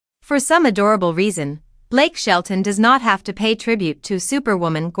For some adorable reason, Blake Shelton does not have to pay tribute to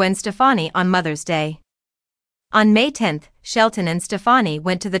Superwoman Gwen Stefani on Mother's Day. On May 10, Shelton and Stefani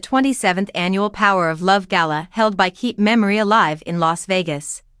went to the 27th annual Power of Love Gala held by Keep Memory Alive in Las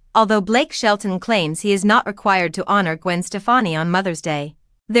Vegas. Although Blake Shelton claims he is not required to honor Gwen Stefani on Mother's Day,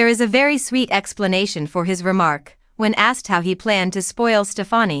 there is a very sweet explanation for his remark. When asked how he planned to spoil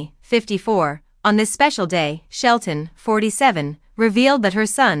Stefani, 54, on this special day, Shelton, 47, revealed that her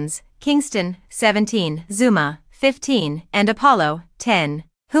sons, Kingston, 17, Zuma, 15, and Apollo, 10,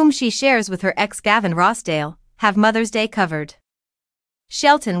 whom she shares with her ex Gavin Rossdale, have Mother's Day covered.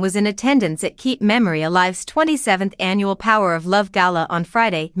 Shelton was in attendance at Keep Memory Alive's 27th annual Power of Love Gala on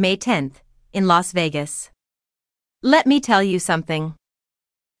Friday, May 10, in Las Vegas. "Let me tell you something.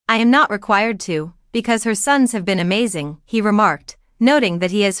 I am not required to, because her sons have been amazing," he remarked, noting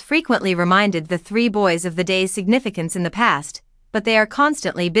that he has frequently reminded the three boys of the day's significance in the past, but they are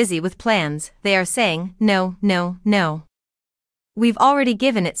constantly busy with plans. They are saying, "No, no, no. We've already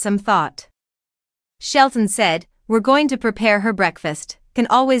given it some thought." Shelton said, "We're going to prepare her breakfast, can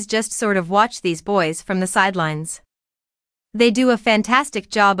always just sort of watch these boys from the sidelines. They do a fantastic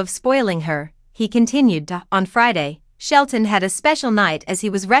job of spoiling her," he continued. On Friday, Shelton had a special night as he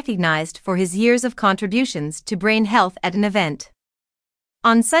was recognized for his years of contributions to brain health at an event.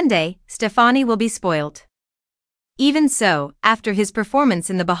 On Sunday, Stefani will be spoiled. Even so, after his performance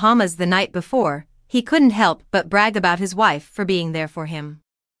in the Bahamas the night before, he couldn't help but brag about his wife for being there for him.